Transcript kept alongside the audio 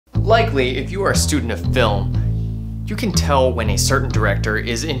Likely, if you are a student of film, you can tell when a certain director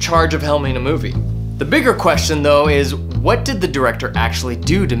is in charge of helming a movie. The bigger question though is, what did the director actually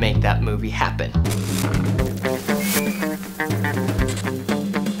do to make that movie happen?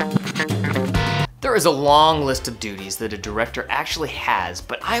 There is a long list of duties that a director actually has,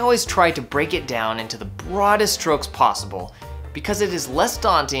 but I always try to break it down into the broadest strokes possible because it is less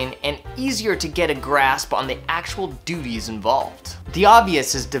daunting and easier to get a grasp on the actual duties involved. The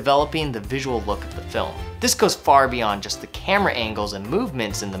obvious is developing the visual look of the film. This goes far beyond just the camera angles and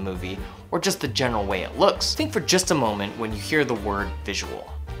movements in the movie, or just the general way it looks. Think for just a moment when you hear the word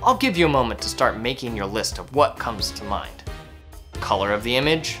visual. I'll give you a moment to start making your list of what comes to mind. Color of the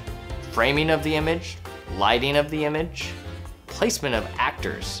image, framing of the image, lighting of the image, placement of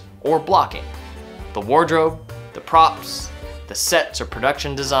actors or blocking, the wardrobe, the props, the sets or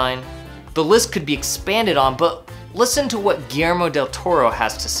production design. The list could be expanded on, but listen to what Guillermo del Toro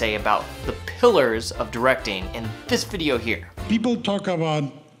has to say about the pillars of directing in this video here. People talk about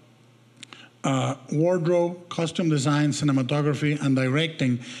wardrobe, costume design, cinematography, and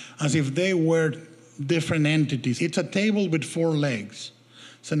directing as if they were different entities. It's a table with 4 legs.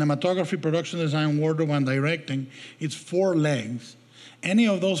 Cinematography, production design, wardrobe, and directing, it's 4 legs. Any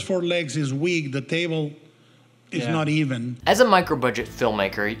of those 4 legs is weak, the table is not even. As a micro-budget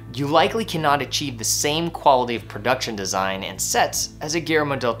filmmaker, you likely cannot achieve the same quality of production design and sets as a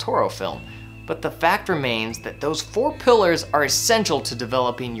Guillermo del Toro film, but the fact remains that those 4 pillars are essential to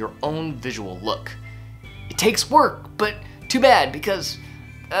developing your own visual look. It takes work, but too bad because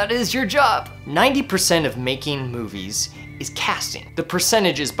that is your job. 90% of making movies is casting. The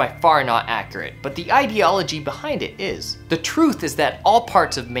percentage is by far not accurate, but the ideology behind it is. The truth is that all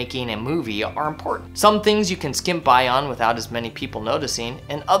parts of making a movie are important. Some things you can skimp by on without as many people noticing,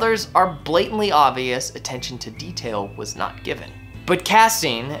 and others are blatantly obvious attention to detail was not given. But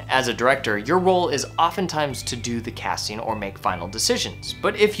casting, as a director, your role is oftentimes to do the casting or make final decisions.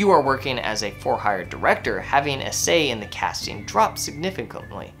 But if you are working as a for-hire director, having a say in the casting drops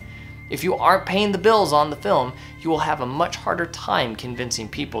significantly. If you aren't paying the bills on the film, you will have a much harder time convincing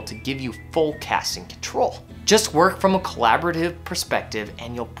people to give you full casting control. Just work from a collaborative perspective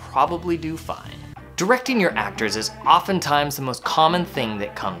and you'll probably do fine. Directing your actors is oftentimes the most common thing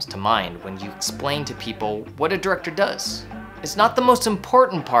that comes to mind when you explain to people what a director does. It's not the most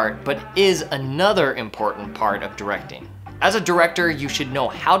important part, but is another important part of directing. As a director, you should know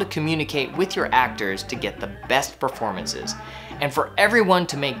how to communicate with your actors to get the best performances, and for everyone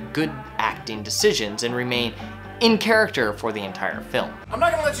to make good acting decisions and remain in character for the entire film. I'm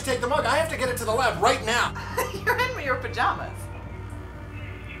not gonna let you take the mug. I have to get it to the lab right now. You're in your pajamas.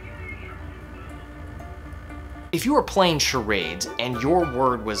 If you were playing charades and your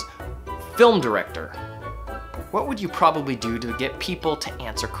word was film director, what would you probably do to get people to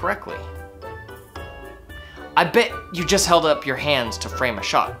answer correctly? I bet you just held up your hands to frame a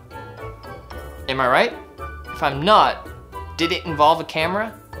shot. Am I right? If I'm not, did it involve a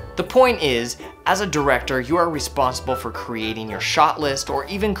camera? The point is, as a director, you are responsible for creating your shot list or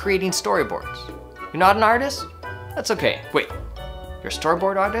even creating storyboards. You're not an artist? That's okay. Wait, you're a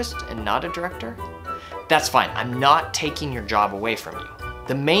storyboard artist and not a director? That's fine, I'm not taking your job away from you.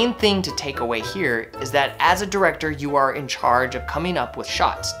 The main thing to take away here is that as a director, you are in charge of coming up with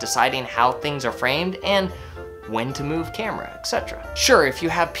shots, deciding how things are framed, and when to move camera, etc. Sure, if you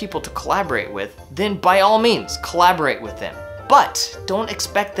have people to collaborate with, then by all means, collaborate with them. But don't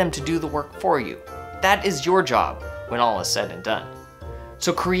expect them to do the work for you. That is your job when all is said and done.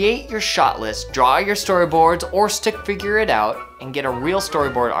 So create your shot list, draw your storyboards, or stick figure it out, and get a real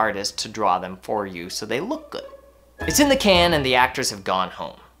storyboard artist to draw them for you so they look good. It's in the can and the actors have gone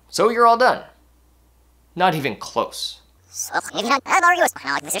home. So you're all done. Not even close. It's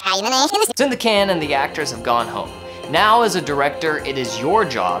in the can and the actors have gone home. Now as a director, it is your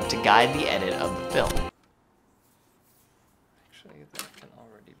job to guide the edit of the film. Actually, that can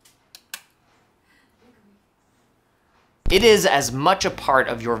already... It is as much a part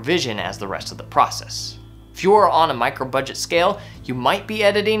of your vision as the rest of the process. If you are on a micro-budget scale, you might be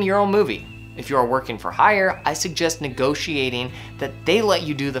editing your own movie. If you are working for hire, I suggest negotiating that they let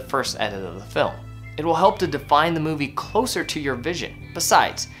you do the first edit of the film. It will help to define the movie closer to your vision.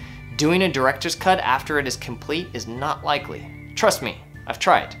 Besides, doing a director's cut after it is complete is not likely. Trust me, I've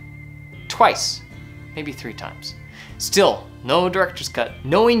tried. Twice, maybe 3 times. Still, no director's cut.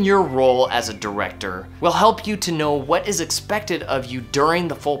 Knowing your role as a director will help you to know what is expected of you during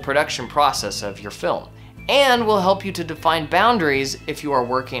the full production process of your film, and will help you to define boundaries if you are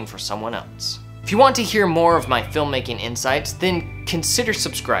working for someone else. If you want to hear more of my filmmaking insights, then consider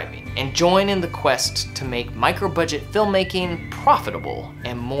subscribing and join in the quest to make micro-budget filmmaking profitable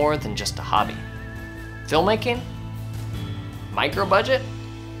and more than just a hobby. Filmmaking? Micro-budget?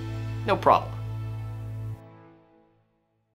 No problem.